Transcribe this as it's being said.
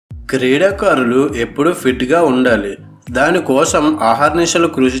క్రీడాకారులు ఎప్పుడూ ఫిట్గా ఉండాలి. దానికోసం అహర్నిశలు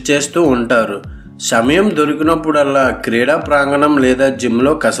కృషి చేస్తూ ఉంటారు. సమయం దొరికినప్పుడల్లా క్రీడా ప్రాంగణం లేదా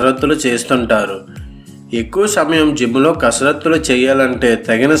జిమ్లో కసరత్తులు చేస్తుంటారు. ఎక్కువ సమయం జిమ్లో కసరత్తులు చేయాలంటే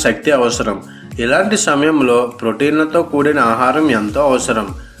తగిన శక్తి అవసరం. ఇలాంటి సమయంలో ప్రోటీన్లతో కూడిన ఆహారం ఎంతో అవసరం.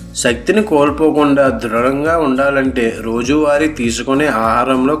 శక్తిని కోల్పోకుండా దృఢంగా ఉండాలంటే రోజువారీ తీసుకునే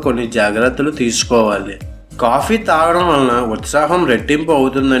ఆహారంలో కొన్ని జాగ్రత్తలు తీసుకోవాలి. కాఫీ తాగడం వలన ఉత్సాహం రెట్టింపు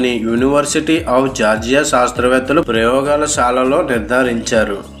అవుతుందని యూనివర్సిటీ ఆఫ్ జార్జియా శాస్త్రవేత్తలు ప్రయోగశాలలో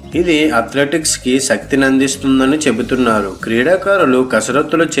నిర్ధారించారు. ఇది అథ్లెటిక్స్ కి శక్తిని అందిస్తుందని చెబుతున్నారు. క్రీడాకారులు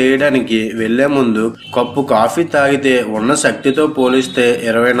కసరత్తులు చేయడానికి వెళ్లే ముందు కప్పు కాఫీ తాగితే ఉన్న శక్తితో పోలిస్తే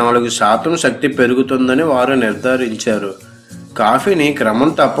 24% శక్తి పెరుగుతుందని వారు నిర్ధారించారు. కాఫీని క్రమం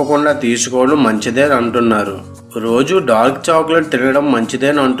తప్పకుండా తీసుకోవడం మంచిదే అంటున్నారు. రోజు డార్క్ చాక్లెట్ తినడం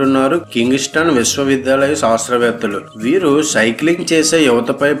మంచిదేని అంటున్నారు కింగ్స్టన్ విశ్వవిద్యాలయ శాస్త్రవేత్తలు. వీరు సైక్లింగ్ చేసే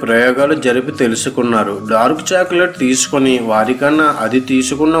యువతపై ప్రయోగాలు జరిపి తెలుసుకున్నారు. డార్క్ చాక్లెట్ తీసుకుని వారికన్నా అది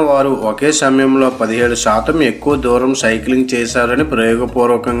తీసుకున్న వారు ఒకే సమయంలో 17% ఎక్కువ దూరం సైక్లింగ్ చేశారని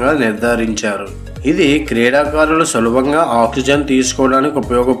ప్రయోగపూర్వకంగా నిర్ధారించారు. ఇది క్రీడాకారులు సులభంగా ఆక్సిజన్ తీసుకోవడానికి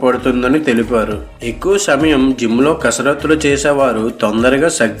ఉపయోగపడుతుందని తెలిపారు. ఎక్కువ సమయం జిమ్లో కసరత్తులు చేసేవారు తొందరగా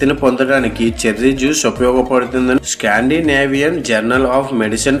శక్తిని పొందడానికి చెర్రీ జ్యూస్ ఉపయోగపడుతుందని Scandinavian journal of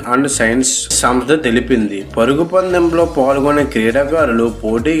medicine and science సంస్థ తెలిపింది. పరుగు పందెంలో పాల్గొనే క్రీడాకారులు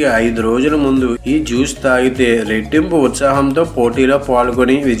పోటీకి 5 రోజుల ముందు ఈ జ్యూస్ తాగితే రెట్టింపు ఉత్సాహంతో పోటీలో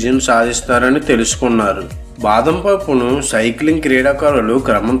పాల్గొని విజయం సాధిస్తారని తెలుసుకున్నారు. బాదం పప్పును సైక్లింగ్ క్రీడాకారులు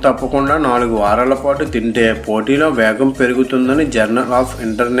క్రమం తప్పకుండా 4 వారాల పాటు తింటే పోటీలో వేగం పెరుగుతుందని journal of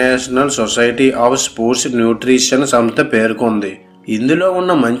international society of sports nutrition సంస్థ పేర్కొంది. ఇందులో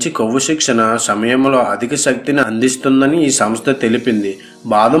ఉన్న మంచి కొవ్వు శిక్షణ సమయంలో అధిక శక్తిని అందిస్తుందని ఈ సంస్థ తెలిపింది.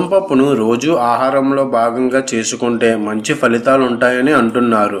 బాదం పప్పును రోజు ఆహారంలో భాగంగా చేసుకుంటే మంచి ఫలితాలు ఉంటాయని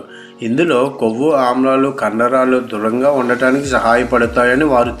అంటున్నారు. ఇందులో కొవ్వు ఆమ్లాలు కండరాలు దృఢంగా ఉండటానికి సహాయపడతాయని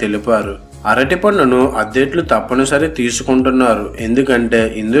వారు తెలిపారు. అరటిపండును అథ్లెట్లు తప్పనిసరి తీసుకుంటున్నారు. ఎందుకంటే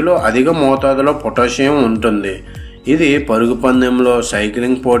ఇందులో అధిక మోతాదులో పొటాషియం ఉంటుంది. ఇది పరుగు పందెంలో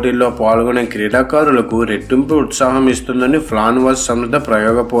సైక్లింగ్ పోటీల్లో పాల్గొనే క్రీడాకారులకు రెట్టింపు ఉత్సాహం ఇస్తుందని ఫ్లాన్వర్స్ సంస్థ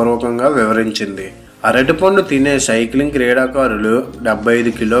ప్రయోగపూర్వకంగా వివరించింది. అరటిపండు తినే సైక్లింగ్ క్రీడాకారులు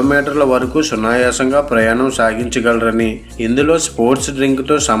 75 కిలోమీటర్ల వరకు సునాయాసంగా ప్రయాణం సాగించగలరని, ఇందులో స్పోర్ట్స్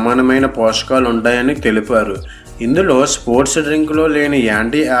డ్రింక్తో సమానమైన పోషకాలు ఉంటాయని తెలిపారు. ఇందులో స్పోర్ట్స్ డ్రింక్లో లేని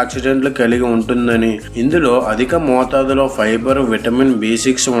యాంటీ ఆక్సిడెంట్లు కలిగి ఉంటుందని, ఇందులో అధిక మోతాదులో ఫైబర్, విటమిన్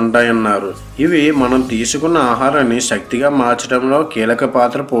B6 ఉంటాయన్నారు. ఇవి మనం తీసుకున్న ఆహారాన్ని శక్తిగా మార్చడంలో కీలక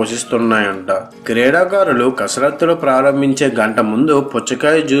పాత్ర పోషిస్తున్నాయంట. క్రీడాకారులు కసరత్తులు ప్రారంభించే గంట ముందు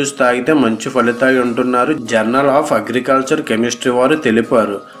పుచ్చకాయ జ్యూస్ తాగితే మంచి ఫలితాలు ఉంటున్నారు జర్నల్ ఆఫ్ అగ్రికల్చర్ కెమిస్ట్రీ వారు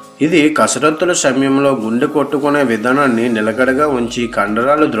తెలిపారు. ఇది కసరత్తుల సమయంలో గుండె కొట్టుకునే విధానాన్ని నిలకడగా ఉంచి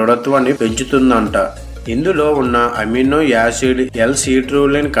కండరాల దృఢత్వాన్ని పెంచుతుందంట. ఇందులో ఉన్న అమినో యాసిడ్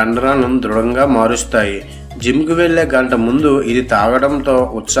L-సిట్రులిన్ కండరాలను దృఢంగా మారుస్తాయి. జిమ్కి వెళ్లే గంట ముందు ఇది తాగడంతో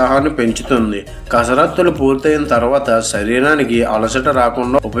ఉత్సాహాన్ని పెంచుతుంది. కసరత్తులు పూర్తయిన తర్వాత శరీరానికి అలసట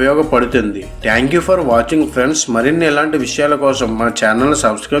రాకుండా ఉపయోగపడుతుంది. Thank you for watching friends. మరిన్ని ఇలాంటి విషయాల కోసం మా ఛానల్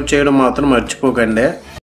సబ్స్క్రైబ్ చేయడం మాత్రం మర్చిపోకండి.